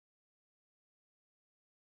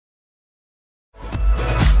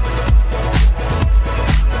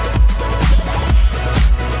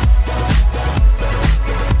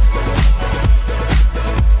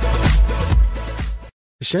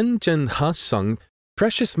Shenzhen Hasung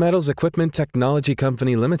Precious Metals Equipment Technology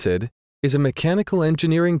Company Limited is a mechanical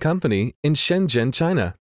engineering company in Shenzhen,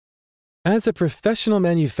 China. As a professional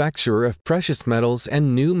manufacturer of precious metals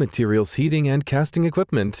and new materials heating and casting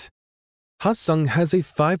equipment, Hasung has a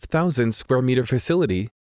 5,000 square meter facility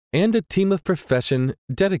and a team of profession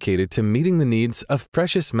dedicated to meeting the needs of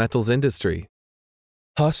precious metals industry.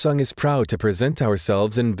 Hasung is proud to present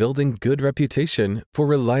ourselves in building good reputation for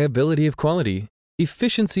reliability of quality,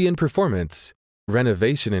 efficiency in performance,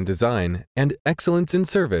 renovation in design, and excellence in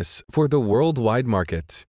service for the worldwide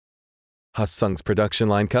market. Hasung's production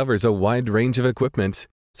line covers a wide range of equipment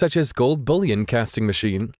such as gold bullion casting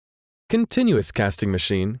machine, continuous casting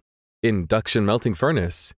machine, induction melting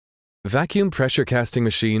furnace, vacuum pressure casting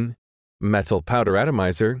machine, metal powder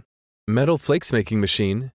atomizer, metal flakes making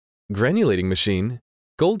machine, granulating machine,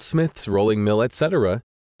 goldsmith's rolling mill, etc.,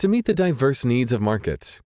 to meet the diverse needs of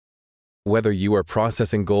markets. Whether you are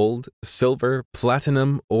processing gold, silver,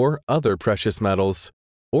 platinum, or other precious metals,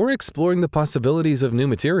 or exploring the possibilities of new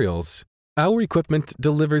materials, our equipment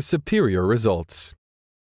delivers superior results.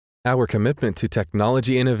 Our commitment to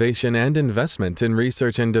technology innovation and investment in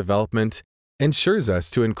research and development ensures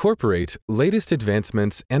us to incorporate latest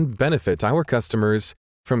advancements and benefit our customers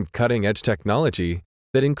from cutting-edge technology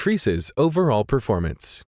that increases overall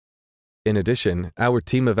performance. In addition, our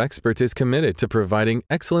team of experts is committed to providing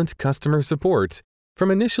excellent customer support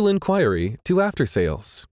from initial inquiry to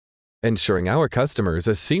after-sales, ensuring our customers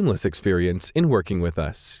a seamless experience in working with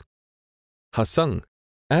us. Hasung,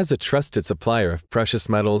 as a trusted supplier of precious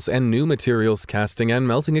metals and new materials casting and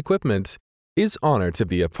melting equipment, is honored to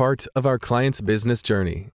be a part of our client's business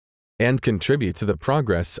journey and contribute to the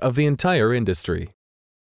progress of the entire industry.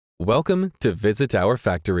 Welcome to visit our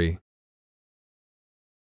factory.